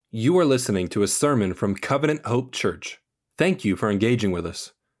You are listening to a sermon from Covenant Hope Church. Thank you for engaging with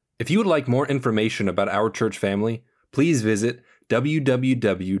us. If you would like more information about our church family, please visit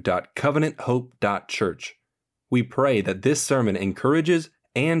www.covenanthope.church. We pray that this sermon encourages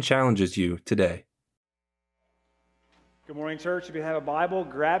and challenges you today. Good morning, church. If you have a Bible,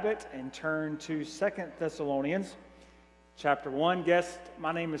 grab it and turn to 2 Thessalonians chapter 1. Guest,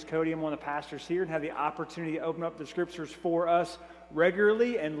 my name is Cody. I'm one of the pastors here and have the opportunity to open up the scriptures for us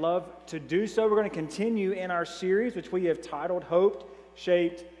regularly and love to do so. We're going to continue in our series, which we have titled Hope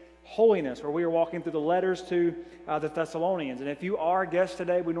Shaped Holiness, where we are walking through the letters to the Thessalonians. And if you are a guest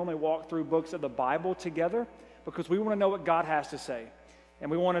today, we normally walk through books of the Bible together because we want to know what God has to say.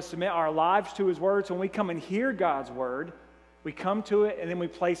 And we want to submit our lives to His Word. So when we come and hear God's Word, we come to it and then we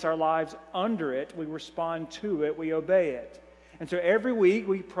place our lives under it. We respond to it. We obey it. And so every week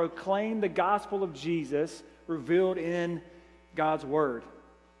we proclaim the gospel of Jesus revealed in God's Word.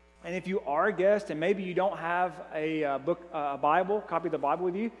 And if you are a guest and maybe you don't have a copy of the Bible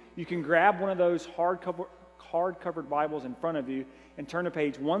with you, you can grab one of those hard-covered Bibles in front of you and turn to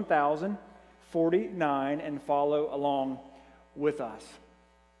page 1049 and follow along with us.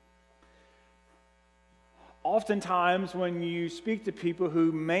 Oftentimes when you speak to people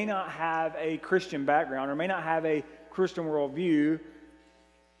who may not have a Christian background or may not have a Christian worldview,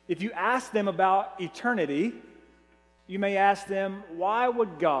 if you ask them about eternity, you may ask them, why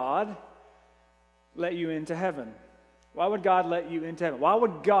would God let you into heaven? Why would God let you into heaven? Why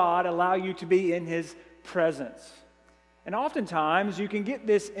would God allow you to be in His presence? And oftentimes you can get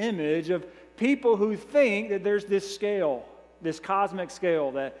this image of people who think that there's this scale, this cosmic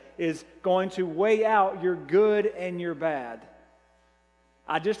scale that is going to weigh out your good and your bad.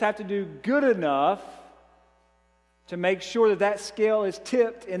 I just have to do good enough to make sure that that scale is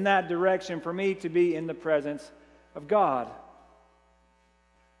tipped in that direction for me to be in the presence of God.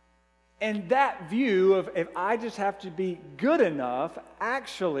 And that view of if I just have to be good enough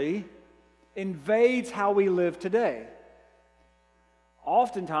actually invades how we live today.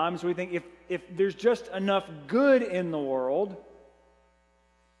 Oftentimes we think if there's just enough good in the world,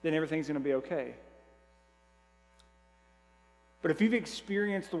 then everything's going to be okay. But if you've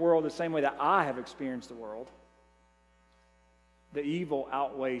experienced the world the same way that I have experienced the world, the evil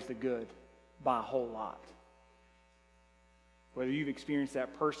outweighs the good by a whole lot. Whether you've experienced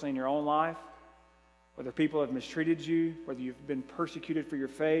that personally in your own life, whether people have mistreated you, whether you've been persecuted for your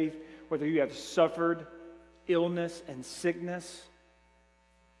faith, whether you have suffered illness and sickness,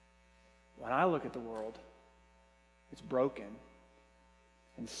 when I look at the world, it's broken.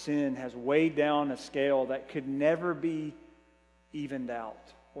 And sin has weighed down a scale that could never be evened out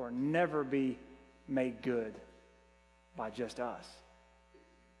or never be made good by just us.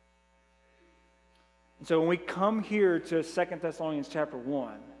 And so when we come here to 2 Thessalonians chapter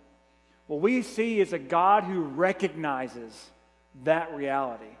 1, what we see is a God who recognizes that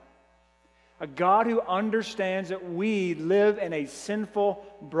reality. A God who understands that we live in a sinful,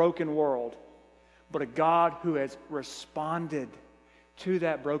 broken world, but a God who has responded to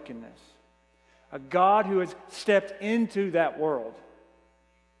that brokenness. A God who has stepped into that world,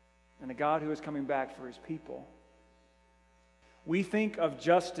 and a God who is coming back for His people. We think of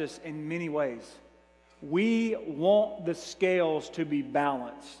justice in many ways. We want the scales to be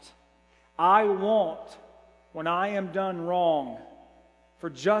balanced. I want, when I am done wrong,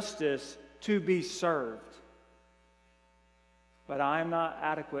 for justice to be served. But I am not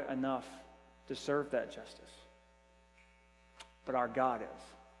adequate enough to serve that justice. But our God is.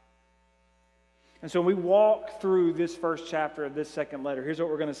 And so when we walk through this first chapter of this second letter, here's what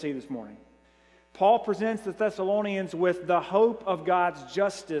we're going to see this morning. Paul presents the Thessalonians with the hope of God's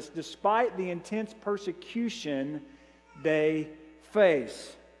justice despite the intense persecution they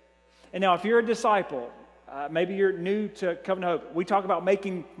face. And now if you're a disciple, maybe you're new to Covenant Hope, we talk about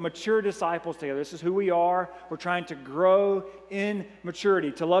making mature disciples together. This is who we are. We're trying to grow in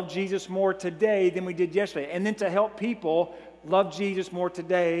maturity, to love Jesus more today than we did yesterday, and then to help people love Jesus more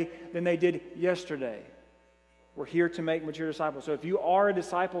today than they did yesterday. We're here to make mature disciples. So if you are a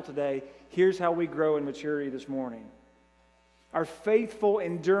disciple today, here's how we grow in maturity this morning. Our faithful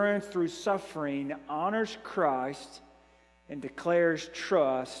endurance through suffering honors Christ and declares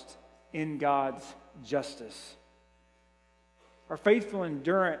trust in God's justice. Our faithful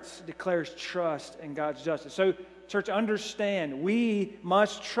endurance declares trust in God's justice. So, church, understand, we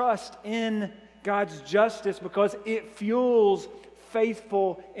must trust in God's justice because it fuels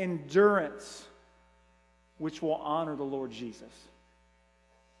faithful endurance, which will honor the Lord Jesus.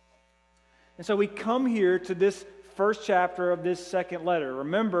 And so we come here to this first chapter of this second letter.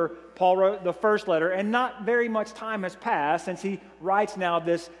 Remember, Paul wrote the first letter, and not very much time has passed since he writes now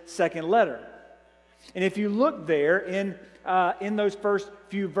this second letter. And if you look there in those first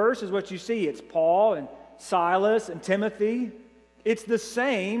few verses, what you see, it's Paul and Silas and Timothy. It's the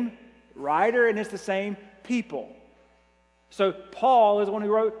same writer and it's the same people. So Paul is the one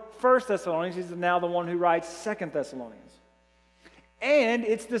who wrote 1 Thessalonians. He's now the one who writes 2 Thessalonians. And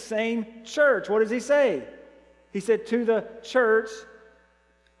it's the same church. What does he say? He said, to the church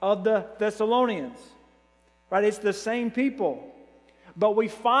of the Thessalonians. Right? It's the same people. But we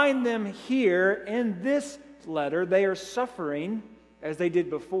find them here in this letter. They are suffering as they did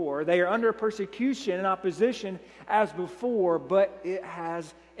before. They are under persecution and opposition as before, but it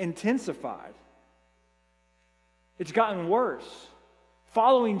has intensified. It's gotten worse.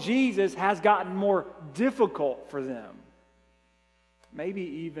 Following Jesus has gotten more difficult for them. Maybe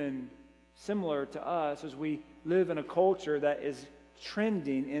even similar to us as we live in a culture that is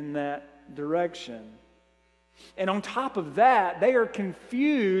trending in that direction. And on top of that, they are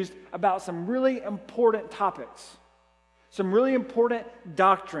confused about some really important topics, some really important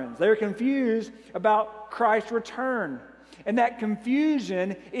doctrines. They're confused about Christ's return. And that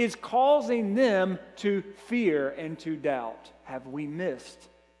confusion is causing them to fear and to doubt. Have we missed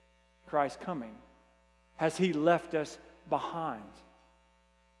Christ's coming? Has He left us behind?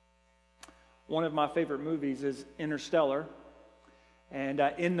 One of my favorite movies is Interstellar. And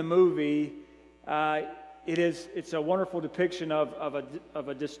in the movie, it's a wonderful depiction of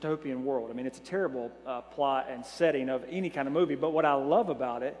a dystopian world. I mean, it's a terrible plot and setting of any kind of movie. But what I love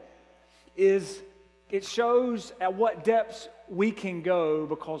about it is it shows at what depths we can go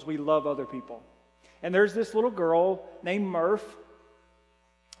because we love other people. And there's this little girl named Murph,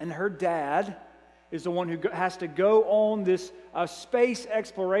 and her dad is the one who has to go on this space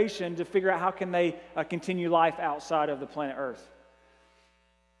exploration to figure out how can they continue life outside of the planet Earth.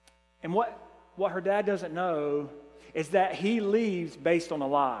 And what her dad doesn't know is that he leaves based on a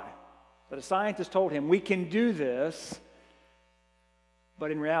lie. That a scientist told him, we can do this,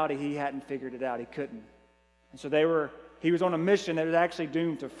 but in reality, he hadn't figured it out. He couldn't. And so he was on a mission that was actually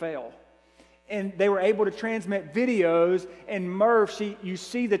doomed to fail. And they were able to transmit videos, and Murph, you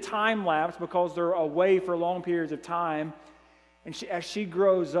see the time lapse because they're away for long periods of time. And as she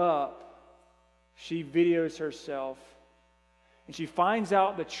grows up, she videos herself, and she finds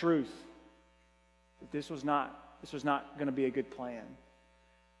out the truth that this was not going to be a good plan.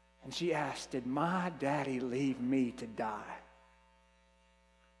 And she asks, did my daddy leave me to die?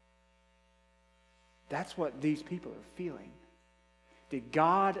 That's what these people are feeling. Did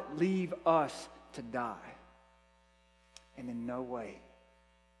God leave us to die? And in no way.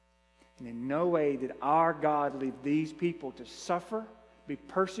 And in no way did our God leave these people to suffer, be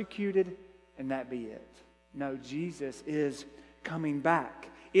persecuted, and that be it. No, Jesus is coming back.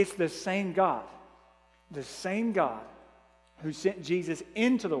 It's the same God. The same God who sent Jesus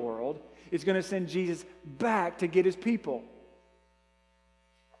into the world is going to send Jesus back to get His people.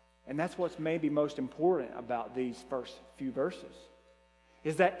 And that's what's maybe most important about these first few verses,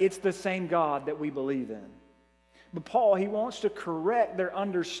 is that it's the same God that we believe in. But Paul, he wants to correct their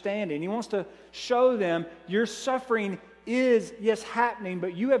understanding. He wants to show them your suffering is, yes, happening,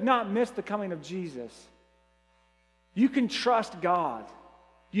 but you have not missed the coming of Jesus. You can trust God.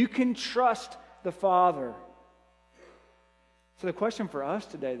 You can trust the Father. So the question for us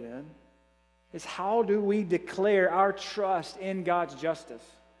today then is, how do we declare our trust in God's justice?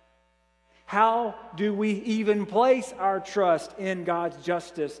 How do we even place our trust in God's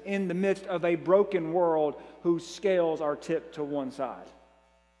justice in the midst of a broken world whose scales are tipped to one side?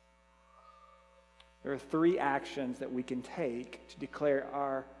 There are 3 actions that we can take to declare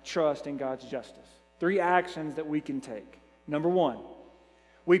our trust in God's justice. 3 actions that we can take. Number 1,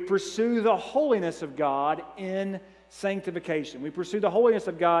 we pursue the holiness of God in sanctification. We pursue the holiness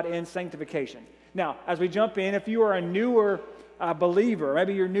of God in sanctification. Now, as we jump in, if you are a newer believer,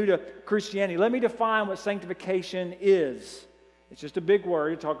 maybe you're new to Christianity, let me define what sanctification is. It's just a big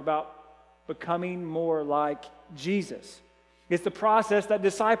word to talk about becoming more like Jesus. It's the process that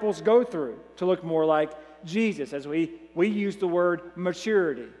disciples go through to look more like Jesus. As we use the word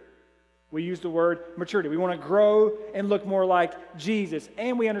maturity. We use the word maturity. We want to grow and look more like Jesus.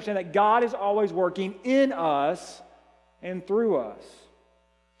 And we understand that God is always working in us and through us.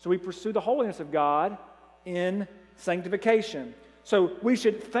 So we pursue the holiness of God in sanctification. So we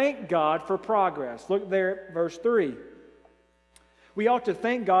should thank God for progress. Look there at verse 3. We ought to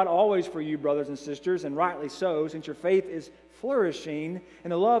thank God always for you, brothers and sisters, and rightly so, since your faith is flourishing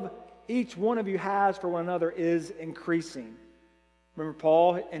and the love each one of you has for one another is increasing. Remember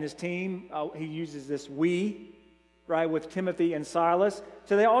Paul and his team, he uses this we. right, with Timothy and Silas.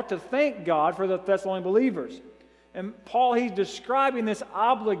 So they ought to thank God for the Thessalonian believers. And Paul, he's describing this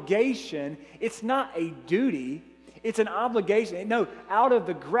obligation. It's not a duty, it's an obligation. No, out of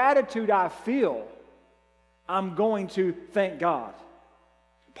the gratitude I feel, I'm going to thank God.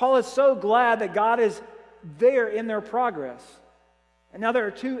 Paul is so glad that God is there in their progress. And now there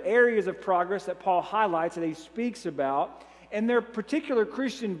are two areas of progress that Paul highlights that he speaks about, and they're particular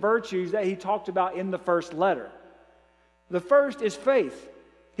Christian virtues that he talked about in the first letter. The first is faith.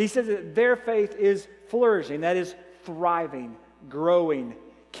 He says that their faith is flourishing, that is thriving, growing,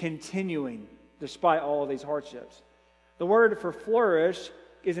 continuing, despite all of these hardships. The word for flourish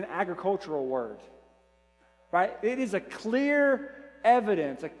is an agricultural word, right? It is a clear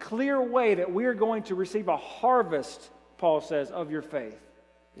evidence, a clear way that we are going to receive a harvest, Paul says, of your faith.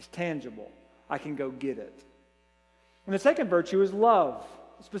 It's tangible. I can go get it. And the second virtue is love,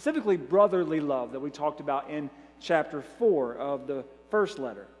 specifically brotherly love that we talked about in chapter 4 of the first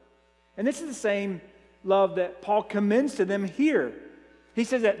letter. And this is the same love that Paul commends to them here. He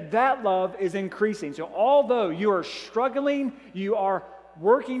says that love is increasing. So although you are struggling, you are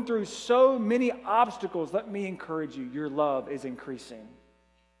working through so many obstacles, let me encourage you, your love is increasing.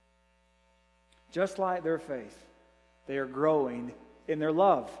 Just like their faith, they are growing in their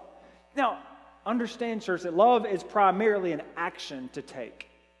love. Now, understand, church, that love is primarily an action to take,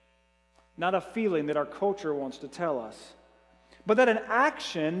 not a feeling that our culture wants to tell us, but that an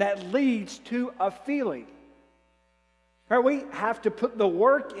action that leads to a feeling. Right? We have to put the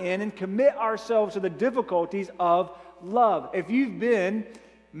work in and commit ourselves to the difficulties of love. If you've been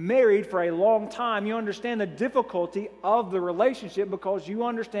married for a long time, you understand the difficulty of the relationship because you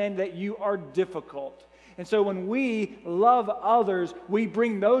understand that you are difficult. And so when we love others, we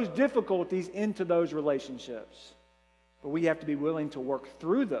bring those difficulties into those relationships. But we have to be willing to work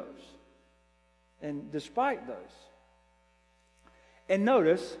through those and despite those. And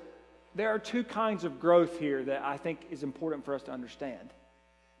notice, there are two kinds of growth here that I think is important for us to understand.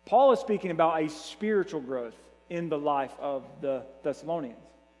 Paul is speaking about a spiritual growth in the life of the Thessalonians,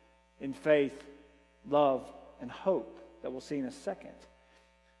 in faith, love, and hope that we'll see in a second.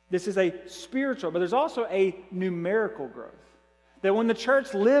 This is a spiritual, but there's also a numerical growth. That when the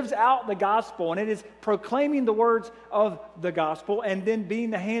church lives out the gospel and it is proclaiming the words of the gospel and then being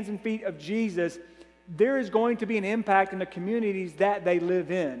the hands and feet of Jesus, there is going to be an impact in the communities that they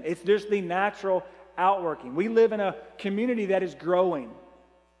live in. It's just the natural outworking. We live in a community that is growing.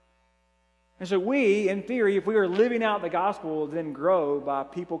 And so we, in theory, if we are living out the gospel, will then grow by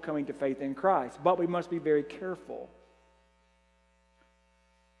people coming to faith in Christ. But we must be very careful.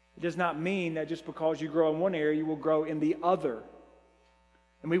 It does not mean that just because you grow in one area, you will grow in the other.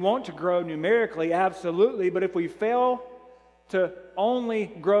 And we want to grow numerically, absolutely, but if we fail to only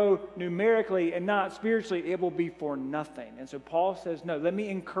grow numerically and not spiritually, it will be for nothing. And so Paul says, no, let me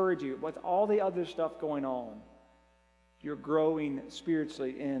encourage you. With all the other stuff going on, you're growing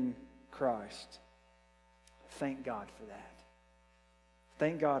spiritually in Christ. Thank God for that.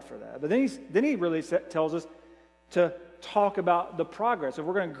 Thank God for that. But then he really tells us to talk about the progress. If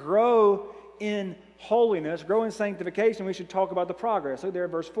we're going to grow in holiness, grow in sanctification, we should talk about the progress. Look there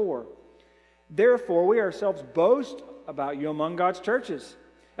at verse 4. Therefore, we ourselves boast about you among God's churches,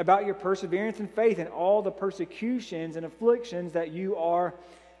 about your perseverance and faith in all the persecutions and afflictions that you are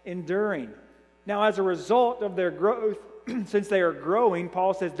enduring. Now, as a result of their growth, since they are growing,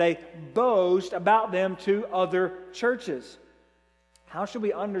 Paul says they boast about them to other churches. How should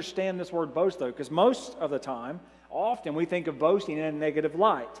we understand this word boast, though? Because most of the time, often we think of boasting in a negative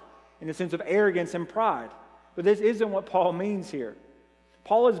light, in the sense of arrogance and pride. But this isn't what Paul means here.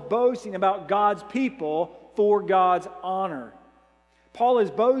 Paul is boasting about God's people for God's honor. Paul is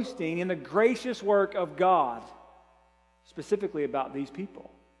boasting in the gracious work of God, specifically about these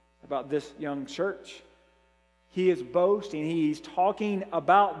people, about this young church. He is boasting, he's talking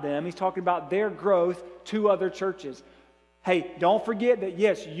about them, he's talking about their growth to other churches. Hey, don't forget that,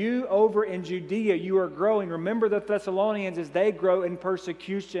 yes, you over in Judea, you are growing. Remember the Thessalonians as they grow in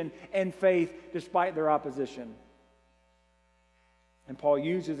persecution and faith despite their opposition. And Paul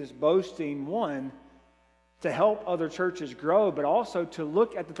uses this boasting, one, to help other churches grow, but also to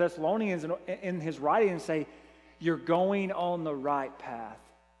look at the Thessalonians in his writing and say, you're going on the right path.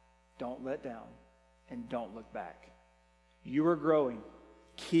 Don't let down and don't look back. You are growing.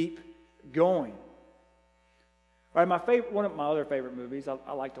 Keep going. All right, one of my other favorite movies,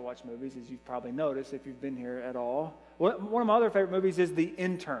 I like to watch movies, as you've probably noticed if you've been here at all. One of my other favorite movies is The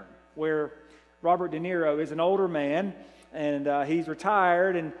Intern, where Robert De Niro is an older man, and he's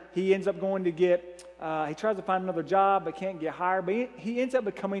retired, and he ends up he tries to find another job, but can't get hired, but he ends up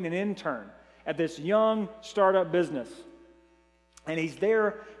becoming an intern. at this young startup business. And he's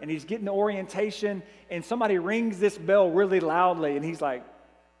there, and he's getting the orientation, and somebody rings this bell really loudly, and he's like,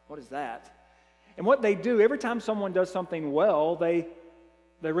 what is that? And what they do, every time someone does something well, they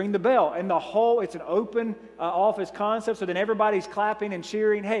ring the bell. And it's an open office concept, so then everybody's clapping and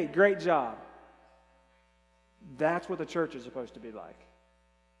cheering, hey, great job. That's what the church is supposed to be like.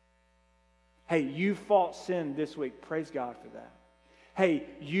 Hey, you fought sin this week. Praise God for that. Hey,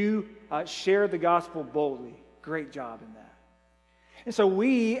 you shared the gospel boldly. Great job in that. And so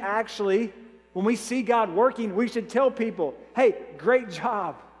we actually, when we see God working, we should tell people, hey, great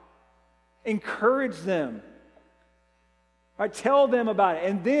job. Encourage them. Right, tell them about it,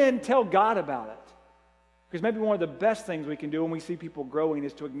 and then tell God about it. Because maybe one of the best things we can do when we see people growing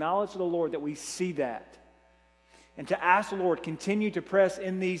is to acknowledge to the Lord that we see that. And to ask the Lord, continue to press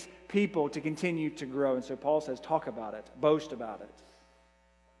in these people to continue to grow. And so Paul says, talk about it, boast about it.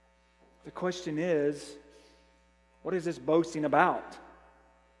 The question is, what is this boasting about?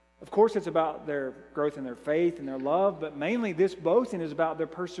 Of course, it's about their growth in their faith and their love, but mainly this boasting is about their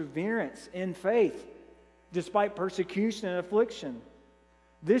perseverance in faith, despite persecution and affliction.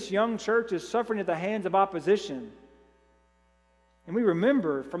 This young church is suffering at the hands of opposition. And we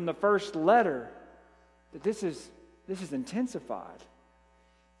remember from the first letter that this is intensified.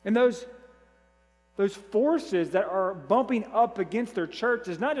 And those forces that are bumping up against their church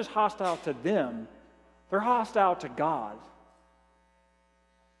is not just hostile to them, they're hostile to God.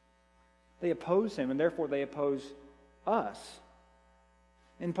 They oppose him, and therefore they oppose us.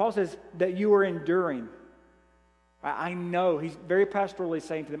 And Paul says that you are enduring. I know, he's very pastorally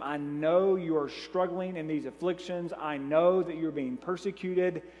saying to them, I know you are struggling in these afflictions. I know that you're being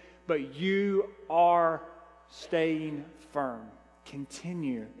persecuted, but you are staying firm.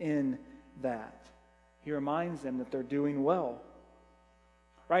 Continue in that. He reminds them that they're doing well.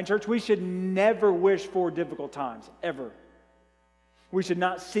 Right, church, we should never wish for difficult times, ever. We should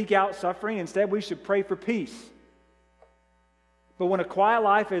not seek out suffering. Instead, we should pray for peace. But when a quiet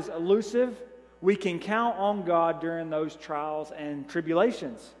life is elusive, we can count on God during those trials and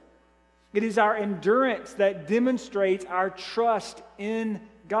tribulations. It is our endurance that demonstrates our trust in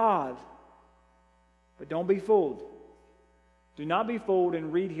God. But don't be fooled. Do not be fooled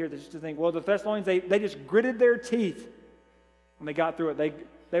and read here just to think, well, the Thessalonians, they just gritted their teeth when they got through it.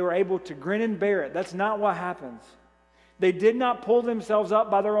 They were able to grin and bear it. That's not what happens. They did not pull themselves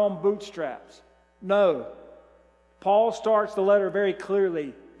up by their own bootstraps. No. Paul starts the letter very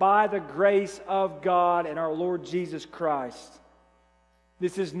clearly, by the grace of God and our Lord Jesus Christ.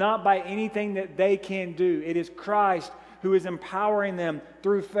 This is not by anything that they can do. It is Christ who is empowering them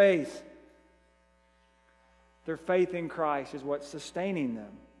through faith. Their faith in Christ is what's sustaining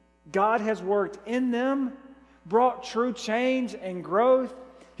them. God has worked in them, brought true change and growth.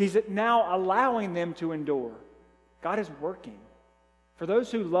 He's now allowing them to endure. God is working. For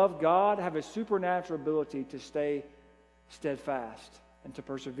those who love God, have a supernatural ability to stay steadfast and to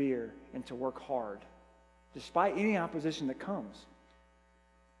persevere and to work hard, despite any opposition that comes.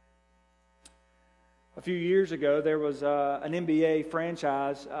 A few years ago, there was an NBA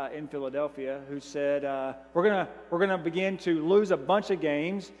franchise in Philadelphia who said, we're gonna begin to lose a bunch of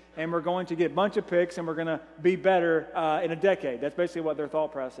games, and we're going to get a bunch of picks, and we're going to be better in a decade. That's basically what their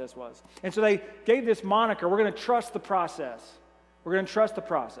thought process was. And so they gave this moniker, we're going to trust the process. We're going to trust the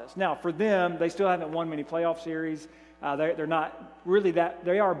process. Now, for them, they still haven't won many playoff series. They're not really that,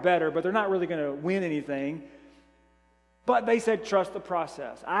 they are better, but they're not really going to win anything. But they said, trust the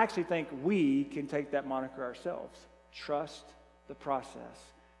process. I actually think we can take that moniker ourselves. Trust the process.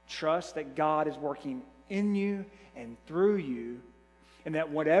 Trust that God is working in you and through you, and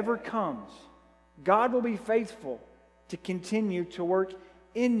that whatever comes, God will be faithful to continue to work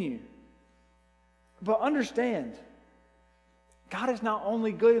in you. But understand, God is not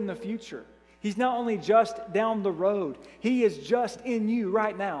only good in the future. He's not only just down the road. He is just in you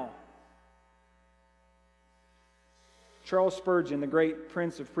right now. Charles Spurgeon, the great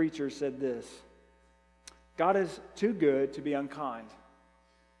prince of preachers, said this: God is too good to be unkind,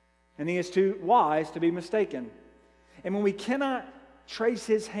 and he is too wise to be mistaken. And when we cannot trace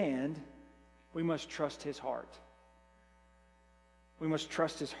his hand, we must trust his heart. We must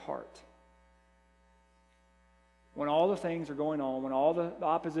trust his heart. When all the things are going on, when all the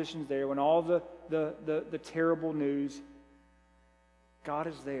opposition's there, when all the terrible news, God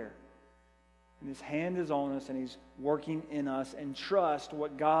is there. And his hand is on us, and he's working in us. And trust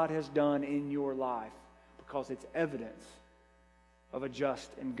what God has done in your life, because it's evidence of a just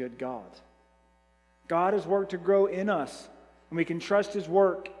and good God. God has worked to grow in us, and we can trust his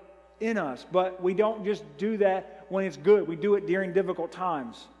work in us. But we don't just do that when it's good. We do it during difficult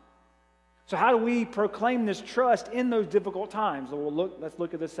times. So how do we proclaim this trust in those difficult times? Well, let's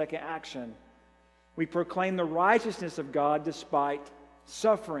look at the second action. We proclaim the righteousness of God despite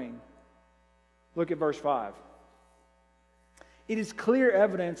suffering. Look at verse 5. It is clear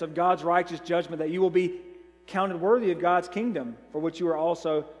evidence of God's righteous judgment that you will be counted worthy of God's kingdom, for which you are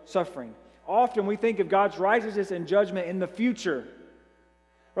also suffering. Often we think of God's righteousness and judgment in the future,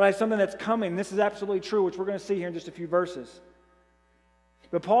 right? Something that's coming. This is absolutely true, which we're going to see here in just a few verses.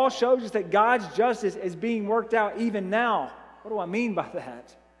 But Paul shows us that God's justice is being worked out even now. What do I mean by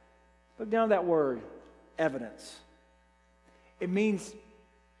that? Look down at that word, evidence. It means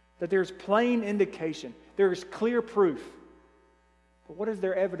that there's plain indication. There is clear proof. But what is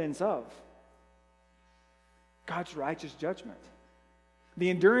there evidence of? God's righteous judgment. The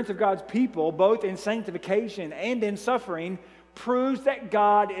endurance of God's people, both in sanctification and in suffering, proves that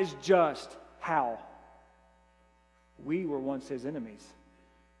God is just. How? We were once His enemies.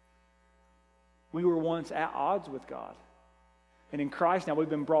 We were once at odds with God. And in Christ now we've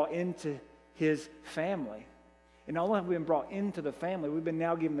been brought into His family. And not only have we been brought into the family, we've been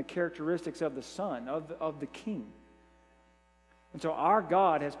now given the characteristics of the Son, of the King. And so our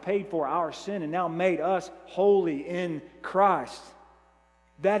God has paid for our sin and now made us holy in Christ.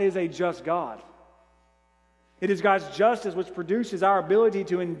 That is a just God. It is God's justice which produces our ability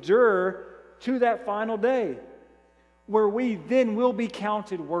to endure to that final day, where we then will be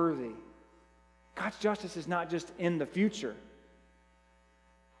counted worthy. God's justice is not just in the future.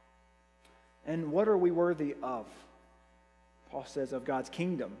 And what are we worthy of? Paul says of God's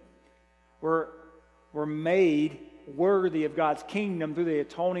kingdom. We're made worthy of God's kingdom through the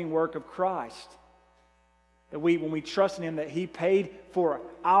atoning work of Christ. That when we trust in Him, that He paid for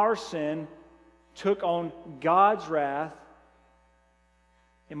our sin, took on God's wrath,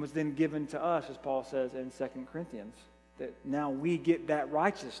 and was then given to us, as Paul says in 2 Corinthians, that now we get that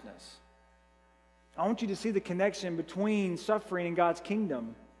righteousness. I want you to see the connection between suffering and God's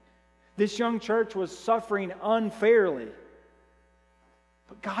kingdom. This young church was suffering unfairly,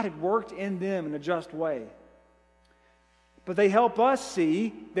 but God had worked in them in a just way. But they help us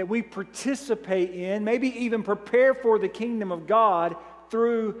see that we participate in, maybe even prepare for the kingdom of God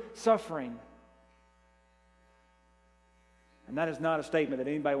through suffering. And that is not a statement that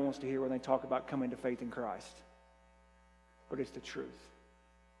anybody wants to hear when they talk about coming to faith in Christ. But it's the truth.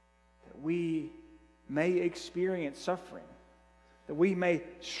 That we may experience suffering. That we may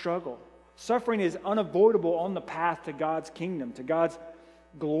struggle. Suffering is unavoidable on the path to God's kingdom, to God's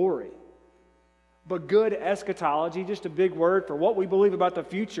glory. But good eschatology, just a big word for what we believe about the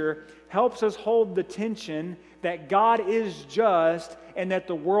future, helps us hold the tension that God is just and that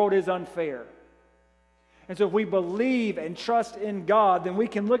the world is unfair. And so if we believe and trust in God, then we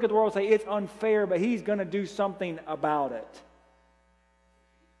can look at the world and say it's unfair, but He's going to do something about it.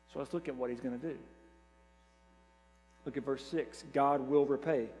 So let's look at what He's going to do. Look at verse 6. God will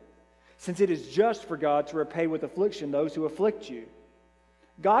repay. Since it is just for God to repay with affliction those who afflict you.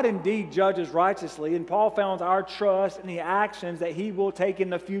 God indeed judges righteously, and Paul founds our trust in the actions that He will take in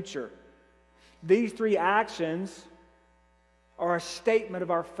the future. These three actions are a statement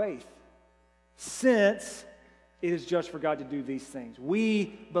of our faith. Since it is just for God to do these things, we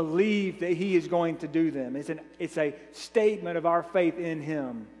believe that He is going to do them. It's a statement of our faith in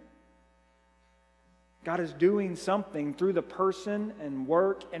Him. God is doing something through the person and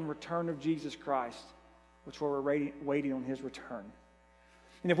work and return of Jesus Christ, which we're waiting on His return.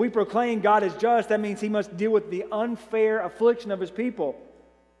 And if we proclaim God is just, that means He must deal with the unfair affliction of His people.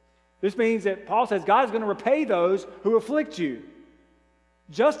 This means that Paul says God is going to repay those who afflict you.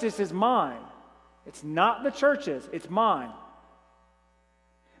 Justice is mine. It's not the church's, it's mine.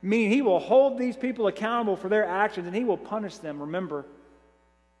 Meaning He will hold these people accountable for their actions and He will punish them. Remember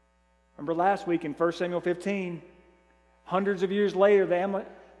last week in 1 Samuel 15, hundreds of years later,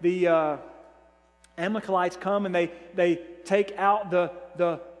 the Amalekites come and they take out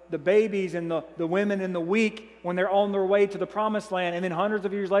the babies and the women and the weak when they're on their way to the promised land. And then hundreds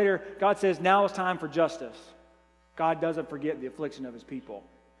of years later, God says, now it's time for justice. God doesn't forget the affliction of His people.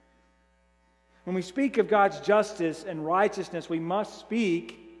 When we speak of God's justice and righteousness, we must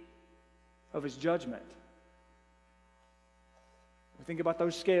speak of His judgment. We think about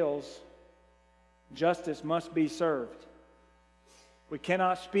those scales. Justice must be served. We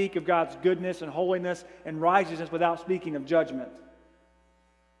cannot speak of God's goodness and holiness and righteousness without speaking of judgment.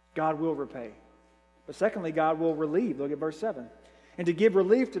 God will repay. But secondly, God will relieve. Look at verse 7. And to give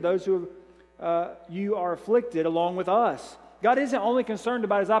relief to those who you are afflicted along with us. God isn't only concerned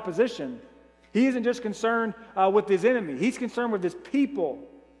about His opposition. He isn't just concerned with His enemy. He's concerned with His people.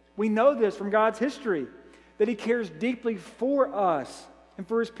 We know this from God's history, that He cares deeply for us. and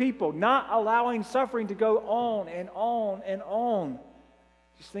for his people, not allowing suffering to go on and on and on.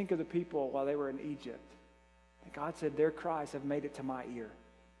 Just think of the people while they were in Egypt. And God said, their cries have made it to my ear.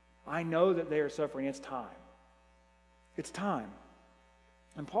 I know that they are suffering. It's time. It's time.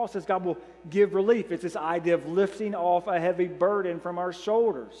 And Paul says God will give relief. It's this idea of lifting off a heavy burden from our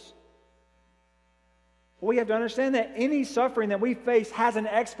shoulders. We have to understand that any suffering that we face has an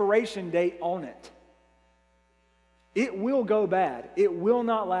expiration date on it. It will go bad. It will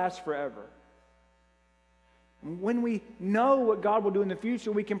not last forever. When we know what God will do in the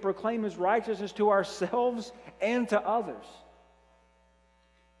future, we can proclaim His righteousness to ourselves and to others.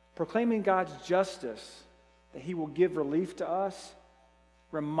 Proclaiming God's justice, that He will give relief to us,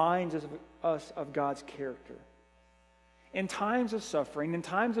 reminds us of God's character. In times of suffering, in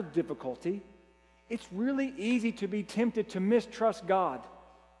times of difficulty, it's really easy to be tempted to mistrust God.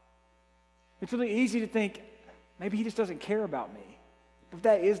 It's really easy to think, maybe He just doesn't care about me. But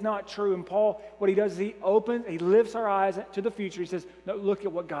that is not true. And Paul, what he does is he lifts our eyes to the future. He says, no, look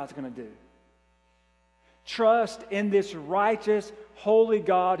at what God's going to do. Trust in this righteous, holy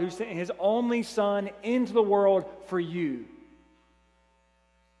God who sent His only Son into the world for you.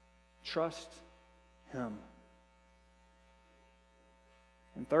 Trust Him.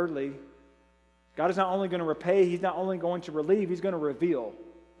 And thirdly, God is not only going to repay, He's not only going to relieve, He's going to reveal.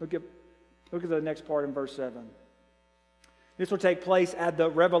 Look at the next part in verse 7. This will take place at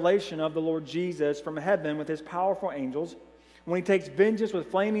the revelation of the Lord Jesus from heaven with His powerful angels, when He takes vengeance with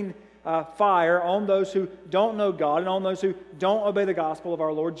flaming fire on those who don't know God and on those who don't obey the gospel of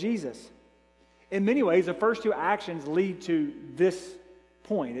our Lord Jesus. In many ways, the first two actions lead to this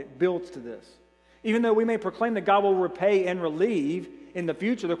point. It builds to this. Even though we may proclaim that God will repay and relieve in the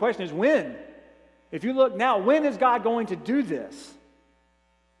future, the question is when? If you look now, when is God going to do this?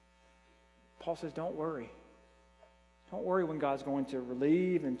 Paul says, don't worry. Don't worry when God's going to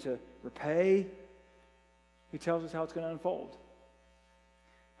relieve and to repay. He tells us how it's going to unfold.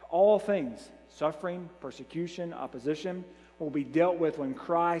 All things, suffering, persecution, opposition, will be dealt with when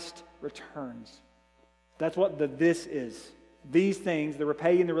Christ returns. That's what this is. These things, the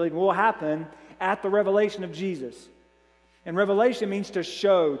repay and the relief, will happen at the revelation of Jesus. And revelation means to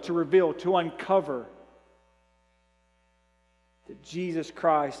show, to reveal, to uncover that Jesus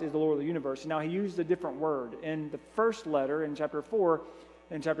Christ is the Lord of the universe. Now, he used a different word. In the first letter, in chapter 4,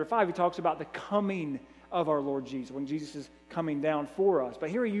 and chapter 5, he talks about the coming of our Lord Jesus, when Jesus is coming down for us. But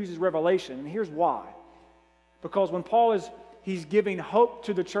here he uses revelation, and here's why. Because when Paul he's giving hope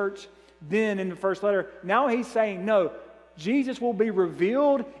to the church then in the first letter, now he's saying, no, Jesus will be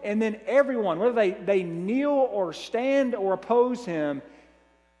revealed, and then everyone, whether they kneel or stand or oppose him,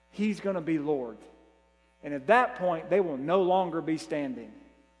 he's going to be Lord. And at that point, they will no longer be standing.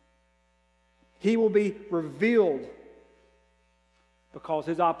 He will be revealed because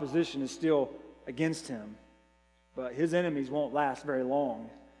his opposition is still against him. But his enemies won't last very long.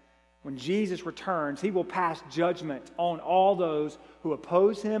 When Jesus returns, he will pass judgment on all those who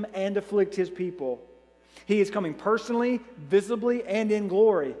oppose him and afflict his people. He is coming personally, visibly, and in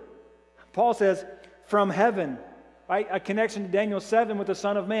glory. Paul says, from heaven, right? A connection to Daniel 7 with the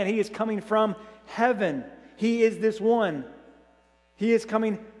Son of Man. He is coming from heaven. He is this one. He is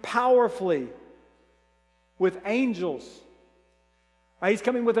coming powerfully with angels. Right? He's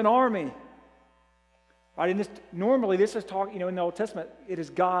coming with an army. Right? And normally this is talking, in the Old Testament, it is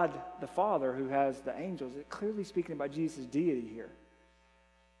God the Father who has the angels. It's clearly speaking about Jesus' deity here.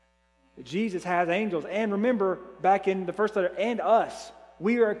 Jesus has angels. And remember, back in the first letter, and us,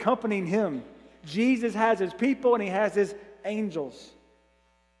 we are accompanying him. Jesus has his people and he has his angels.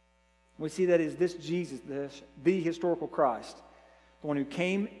 We see that is this Jesus, the historical Christ, the one who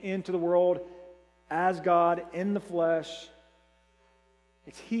came into the world as God in the flesh.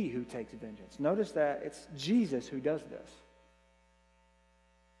 It's he who takes vengeance. Notice that it's Jesus who does this.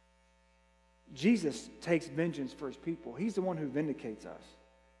 Jesus takes vengeance for his people. He's the one who vindicates us.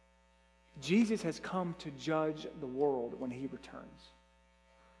 Jesus has come to judge the world when he returns.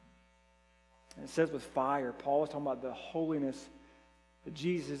 And it says with fire, Paul is talking about the holiness that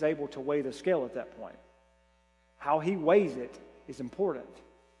Jesus is able to weigh the scale at that point. How he weighs it is important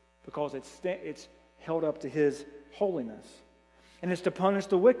because it's held up to his holiness. And it's to punish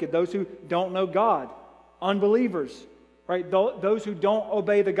the wicked, those who don't know God, unbelievers, right? Those who don't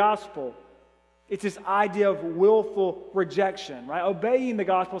obey the gospel. It's this idea of willful rejection, right? Obeying the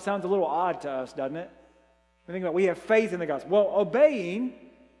gospel sounds a little odd to us, doesn't it? We think about we have faith in the gospel. Well, obeying,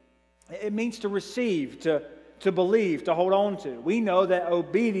 it means to receive, to believe, to hold on to. We know that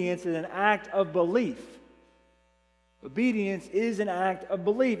obedience is an act of belief. Obedience is an act of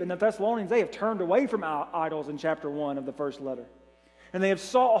belief. And the Thessalonians, they have turned away from idols in chapter 1 of the first letter. And they have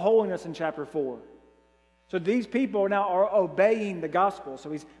sought holiness in chapter 4. So these people now are obeying the gospel.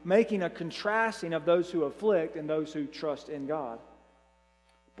 So he's making a contrasting of those who afflict and those who trust in God.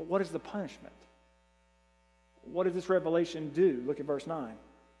 But what is the punishment? What does this revelation do? Look at verse 9.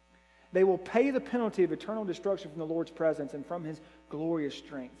 They will pay the penalty of eternal destruction from the Lord's presence and from his glorious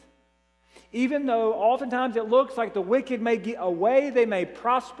strength. Even though oftentimes it looks like the wicked may get away, they may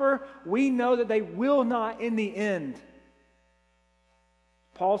prosper, we know that they will not in the end.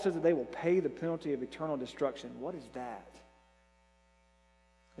 Paul says that they will pay the penalty of eternal destruction. What is that?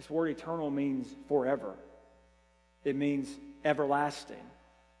 This word eternal means forever. It means everlasting.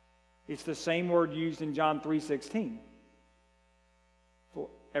 It's the same word used in John 3:16 for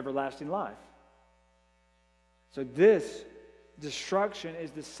everlasting life. So this destruction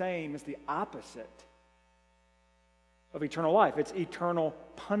is the same as the opposite of eternal life. It's eternal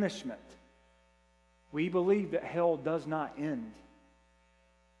punishment. We believe that hell does not end.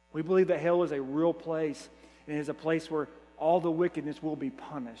 We believe that hell is a real place, and it is a place where all the wickedness will be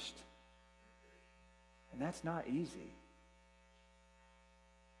punished. And that's not easy.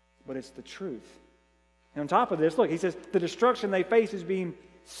 But it's the truth. And on top of this, look, he says the destruction they face is being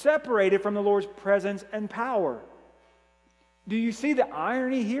separated from the Lord's presence and power. Do you see the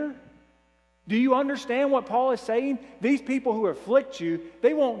irony here? Do you understand what Paul is saying? These people who afflict you,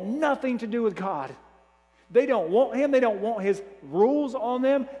 they want nothing to do with God. They don't want him. They don't want his rules on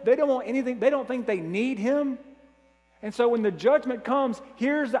them. They don't want anything. They don't think they need him. And so when the judgment comes,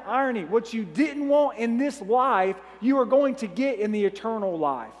 here's the irony. What you didn't want in this life, you are going to get in the eternal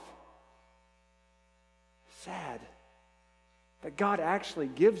life. Sad that God actually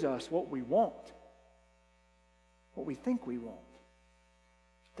gives us what we want, what we think we want.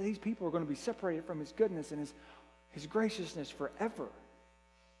 That these people are going to be separated from his goodness and his graciousness forever.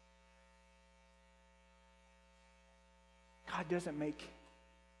 God doesn't make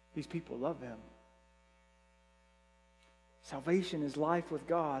these people love him. Salvation is life with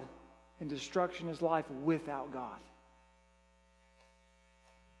God, and destruction is life without God.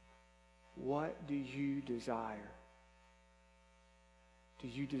 What do you desire? Do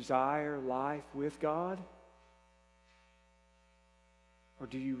you desire life with God? Or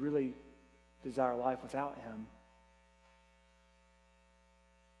do you really desire life without him?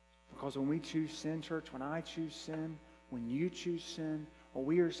 Because when we choose sin, church, when I choose sin, when you choose sin, what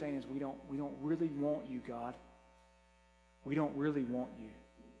we are saying is we don't really want you, God. We don't really want you.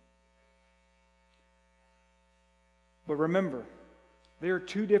 But remember, there are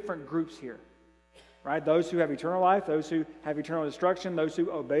two different groups here, right? Those who have eternal life, those who have eternal destruction, those who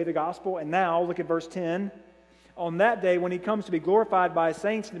obey the gospel. And now, look at verse 10. On that day, when he comes to be glorified by his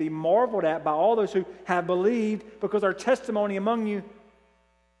saints and to be marveled at by all those who have believed, because our testimony among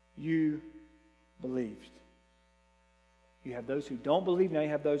you believed. You have those who don't believe, now you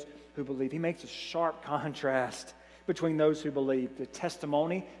have those who believe. He makes a sharp contrast between those who believe. The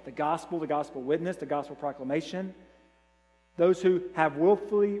testimony, the gospel witness, the gospel proclamation. Those who have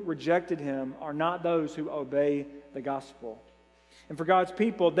willfully rejected him are not those who obey the gospel. And for God's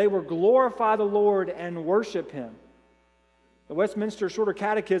people, they will glorify the Lord and worship him. The Westminster Shorter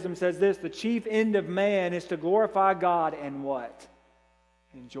Catechism says this: the chief end of man is to glorify God and what?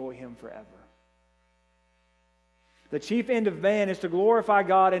 Enjoy him forever. The chief end of man is to glorify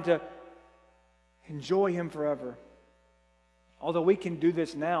God and to enjoy him forever. Although we can do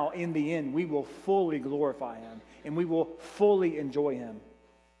this now, in the end, we will fully glorify him and we will fully enjoy him.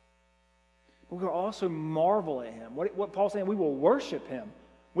 But we will also marvel at him. What Paul's saying, we will worship him.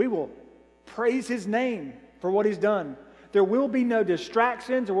 We will praise his name for what he's done. There will be no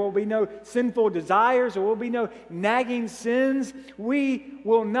distractions. There will be no sinful desires. There will be no nagging sins. We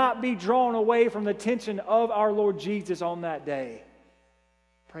will not be drawn away from the attention of our Lord Jesus on that day.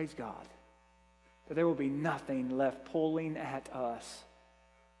 Praise God. That there will be nothing left pulling at us.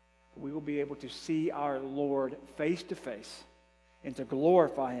 We will be able to see our Lord face to face and to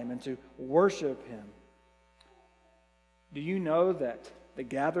glorify him and to worship him. Do you know that the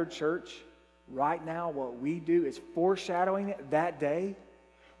gathered church right now, what we do is foreshadowing that day?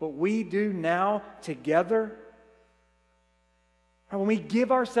 What we do now together, and when we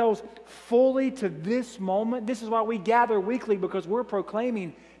give ourselves fully to this moment, this is why we gather weekly, because we're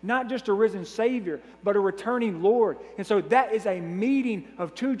proclaiming not just a risen Savior, but a returning Lord. And so that is a meeting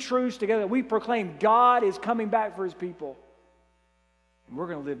of two truths together. We proclaim God is coming back for his people. And we're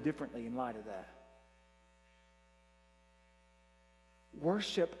going to live differently in light of that.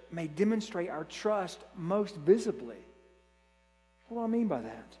 Worship may demonstrate our trust most visibly. What do I mean by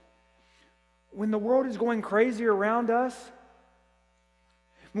that? When the world is going crazy around us,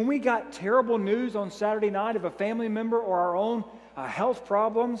 When we got terrible news on Saturday night of a family member or our own health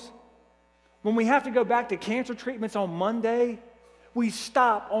problems, when we have to go back to cancer treatments on Monday, we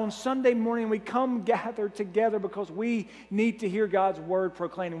stop on Sunday morning and we come gather together because we need to hear God's word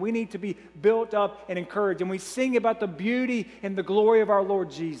proclaimed. We need to be built up and encouraged. And we sing about the beauty and the glory of our Lord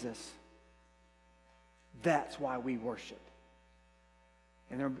Jesus. That's why we worship.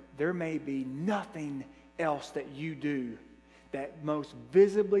 And there may be nothing else that you do that most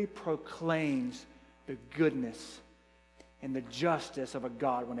visibly proclaims the goodness and the justice of a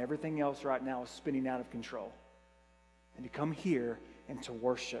God when everything else right now is spinning out of control. And to come here and to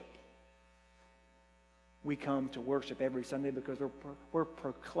worship. We come to worship every Sunday because we're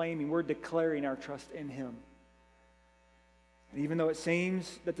proclaiming, we're declaring our trust in Him. And even though it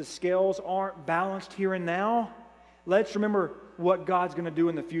seems that the scales aren't balanced here and now, let's remember what God's going to do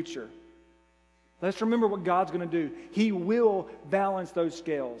in the future. Let's remember what God's going to do. He will balance those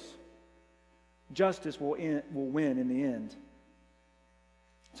scales. Justice will win in the end.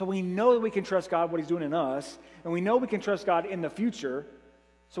 So we know that we can trust God, what He's doing in us, and we know we can trust God in the future.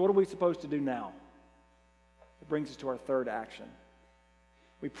 So what are we supposed to do now? It brings us to our third action.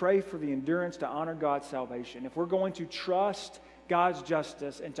 We pray for the endurance to honor God's salvation. If we're going to trust God's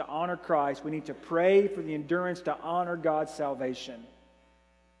justice and to honor Christ, we need to pray for the endurance to honor God's salvation.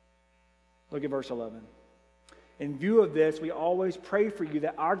 Look at verse 11. In view of this, we always pray for you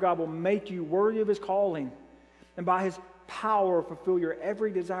that our God will make you worthy of His calling, and by His power fulfill your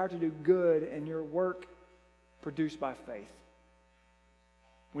every desire to do good and your work produced by faith.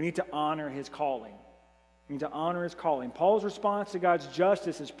 We need to honor His calling. We need to honor His calling. Paul's response to God's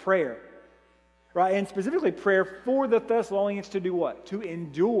justice is prayer, right? And specifically prayer for the Thessalonians to do what? To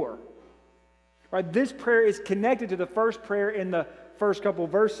endure. Right? This prayer is connected to the first prayer in the first couple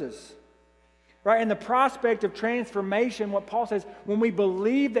verses. Right? And the prospect of transformation, what Paul says, when we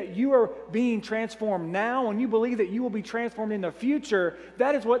believe that you are being transformed now and you believe that you will be transformed in the future,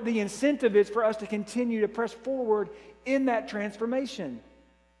 that is what the incentive is for us to continue to press forward in that transformation.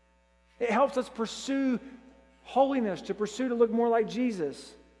 It helps us pursue holiness, to pursue to look more like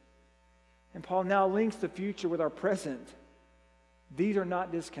Jesus. And Paul now links the future with our present. These are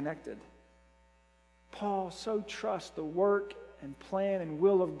not disconnected. Paul so trusts the work and plan and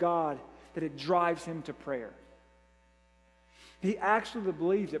will of God that it drives him to prayer. He actually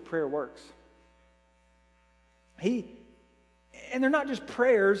believes that prayer works. And they're not just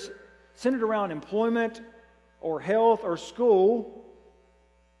prayers centered around employment or health or school.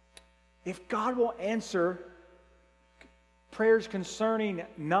 If God will answer prayers concerning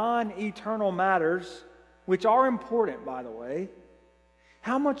non-eternal matters, which are important, by the way,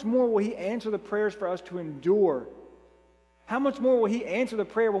 how much more will He answer the prayers for us to endure? How much more will He answer the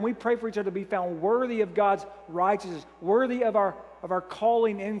prayer when we pray for each other to be found worthy of God's righteousness, worthy of our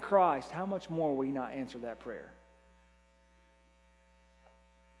calling in Christ? How much more will He not answer that prayer?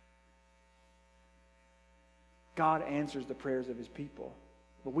 God answers the prayers of His people.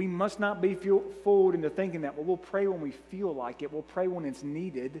 But we must not be fooled into thinking that, well, we'll pray when we feel like it. We'll pray when it's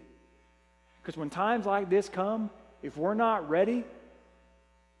needed. Because when times like this come, if we're not ready,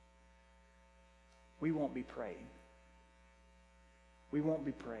 we won't be praying. We won't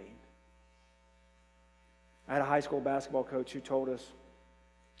be praying. I had a high school basketball coach who told us,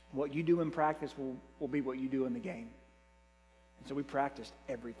 what you do in practice will be what you do in the game. And so we practiced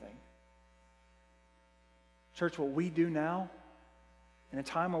everything. Church, what we do now, in a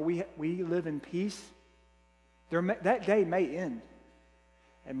time where we live in peace, that day may end.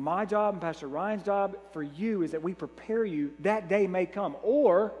 And my job and Pastor Ryan's job for you is that we prepare you. That day may come.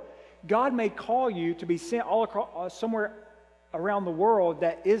 Or God may call you to be sent all across somewhere around the world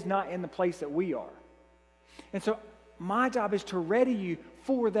that is not in the place that we are. And so my job is to ready you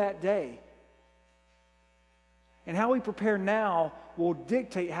for that day. And how we prepare now will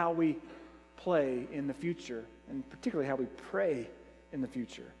dictate how we play in the future, and particularly how we pray in the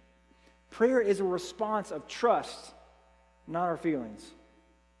future. Prayer is a response of trust, not our feelings.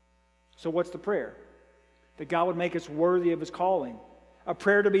 So what's the prayer? That God would make us worthy of His calling. A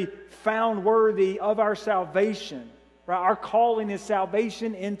prayer to be found worthy of our salvation. Right? Our calling is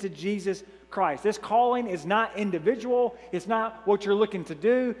salvation into Jesus Christ. This calling is not individual. It's not what you're looking to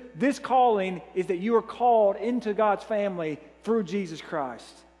do. This calling is that you are called into God's family through Jesus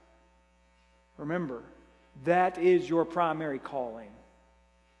Christ. Remember, that is your primary calling.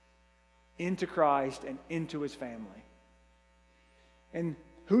 Into Christ and into His family. And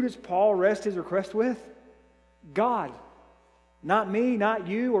who does Paul rest his request with? God. Not me, not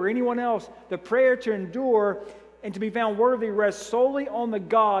you, or anyone else. The prayer to endure and to be found worthy rests solely on the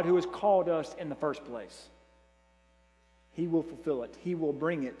God who has called us in the first place. He will fulfill it. He will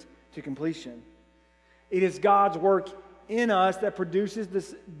bring it to completion. It is God's work in us that produces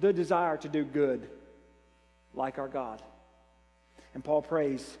the desire to do good, like our God. And Paul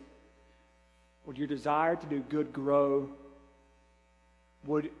prays, would your desire to do good grow?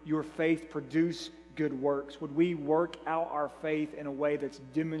 Would your faith produce good works? Would we work out our faith in a way that's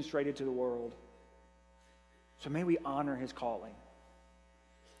demonstrated to the world? So may we honor his calling.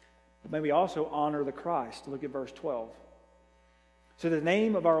 But may we also honor the Christ. Look at verse 12. So the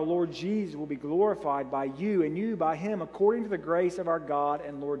name of our Lord Jesus will be glorified by you, and you by him, according to the grace of our God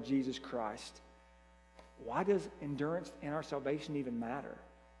and Lord Jesus Christ. Why does endurance in our salvation even matter?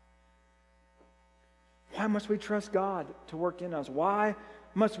 Why must we trust God to work in us? Why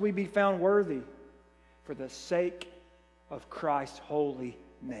must we be found worthy? For the sake of Christ's holy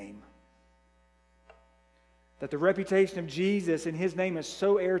name. That the reputation of Jesus and his name is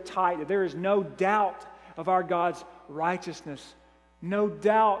so airtight that there is no doubt of our God's righteousness, no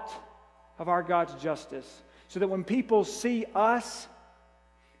doubt of our God's justice. So that when people see us,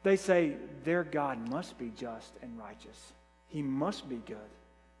 they say, their God must be just and righteous. He must be good.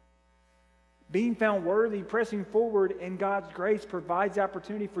 Being found worthy, pressing forward in God's grace provides the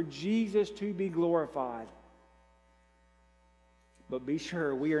opportunity for Jesus to be glorified. But be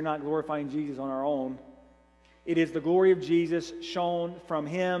sure, we are not glorifying Jesus on our own. It is the glory of Jesus shown from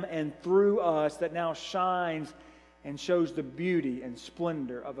him and through us that now shines and shows the beauty and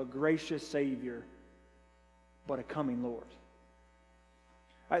splendor of a gracious Savior, but a coming Lord.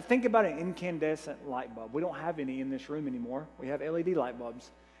 All right, think about an incandescent light bulb. We don't have any in this room anymore. We have LED light bulbs.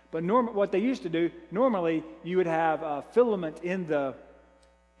 But what they used to do, normally you would have a filament in the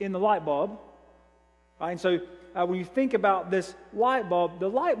light bulb. Right? And so when you think about this light bulb, the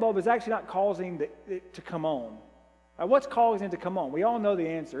light bulb is actually not causing it to come on. Right? What's causing it to come on? We all know the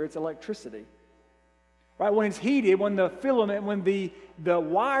answer. It's electricity. Right? When it's heated, when the filament, when the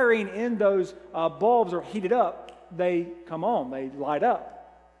wiring in those bulbs are heated up, they come on. They light up.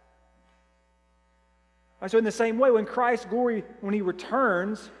 Right? So in the same way, when Christ's glory, when he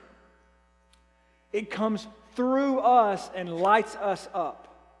returns, it comes through us and lights us up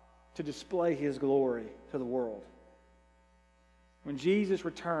to display his glory to the world. When Jesus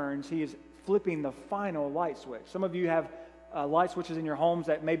returns, he is flipping the final light switch. Some of you have light switches in your homes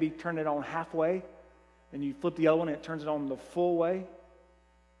that maybe turn it on halfway, then you flip the other one and it turns it on the full way.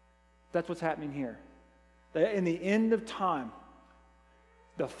 That's what's happening here. That in the end of time,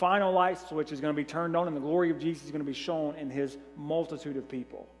 the final light switch is going to be turned on and the glory of Jesus is going to be shown in his multitude of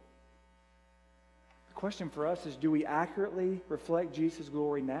people. The question for us is, do we accurately reflect Jesus'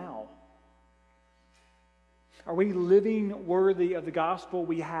 glory now? Are we living worthy of the gospel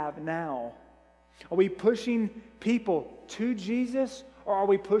we have now? Are we pushing people to Jesus, or are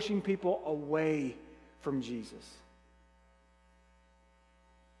we pushing people away from Jesus?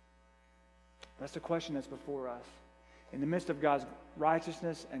 That's the question that's before us. In the midst of God's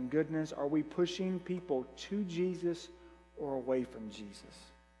righteousness and goodness, are we pushing people to Jesus or away from Jesus?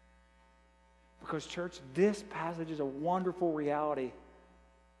 Because, church, this passage is a wonderful reality.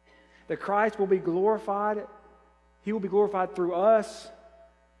 That Christ will be glorified. He will be glorified through us.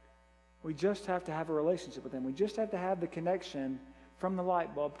 We just have to have a relationship with him. We just have to have the connection from the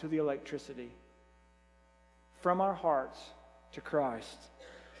light bulb to the electricity. From our hearts to Christ.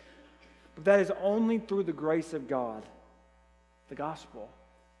 But that is only through the grace of God, the gospel.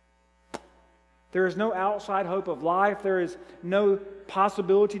 There is no outside hope of life. There is no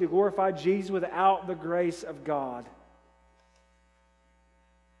possibility to glorify Jesus without the grace of God.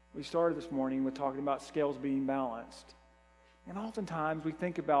 We started this morning with talking about scales being balanced. And oftentimes we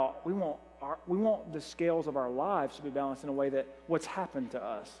think about, we want the scales of our lives to be balanced in a way that what's happened to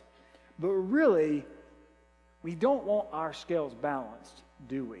us. But really, we don't want our scales balanced,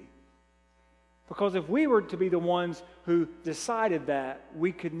 do we? Because if we were to be the ones who decided that,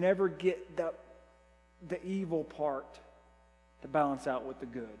 we could never get the evil part to balance out with the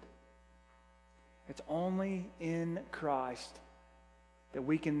good. It's only in Christ that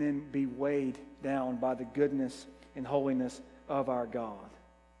we can then be weighed down by the goodness and holiness of our God.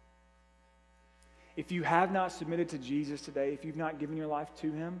 If you have not submitted to Jesus today, if you've not given your life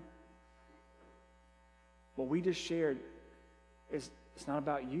to him, what we just shared it's not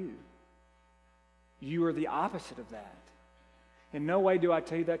about you. You are the opposite of that. In no way do I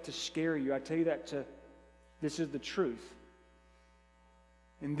tell you that to scare you. I tell you that this is the truth.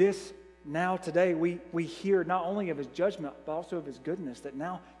 In this, now today, we hear not only of his judgment, but also of his goodness, that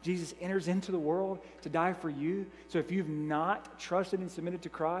now Jesus enters into the world to die for you. So if you've not trusted and submitted to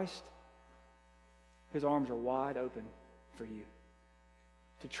Christ, his arms are wide open for you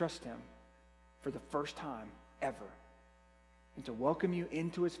to trust him for the first time ever. and to welcome you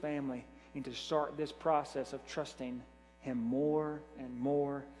into his family and to start this process of trusting him more and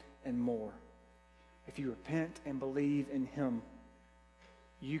more and more. If you repent and believe in him,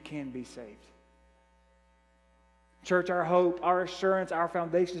 you can be saved. Church, our hope, our assurance, our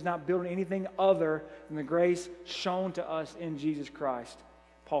foundation is not built on anything other than the grace shown to us in Jesus Christ.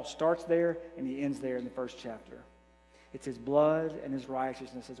 Paul starts there and he ends there in the first chapter. It's his blood and his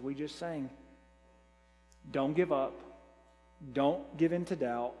righteousness, as we just sang. Don't give up. Don't give in to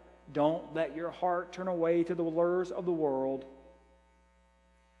doubt. Don't let your heart turn away to the lures of the world.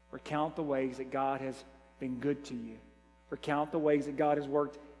 Recount the ways that God has been good to you. Recount the ways that God has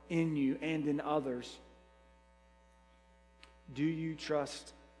worked in you and in others. Do you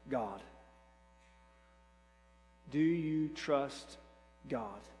trust God? Do you trust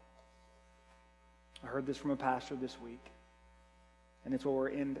God? I heard this from a pastor this week, and it's where we're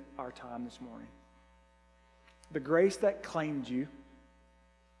in our time this morning. The grace that claimed you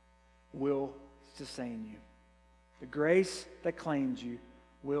will sustain you. The grace that claimed you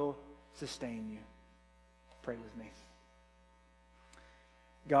will sustain you. Pray with me.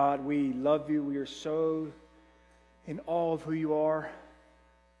 God, we love you. We are so in awe of who you are.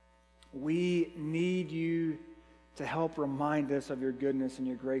 We need you to help remind us of your goodness and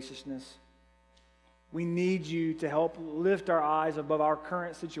your graciousness. We need you to help lift our eyes above our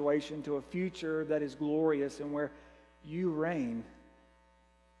current situation to a future that is glorious and where you reign.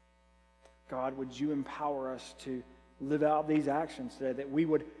 God, would you empower us to live out these actions today, that we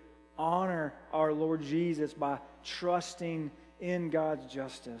would honor our Lord Jesus by trusting in God's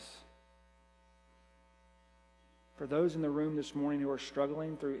justice. For those in the room this morning who are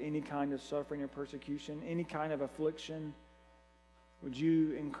struggling through any kind of suffering or persecution, any kind of affliction, would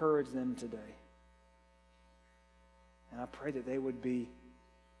you encourage them today? And I pray that they would be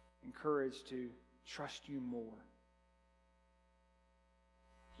encouraged to trust you more.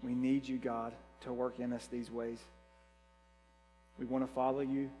 We need you, God, to work in us these ways. We want to follow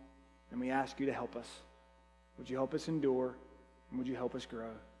you, and we ask you to help us. Would you help us endure, and would you help us grow?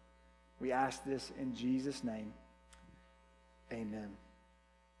 We ask this in Jesus' name. Amen.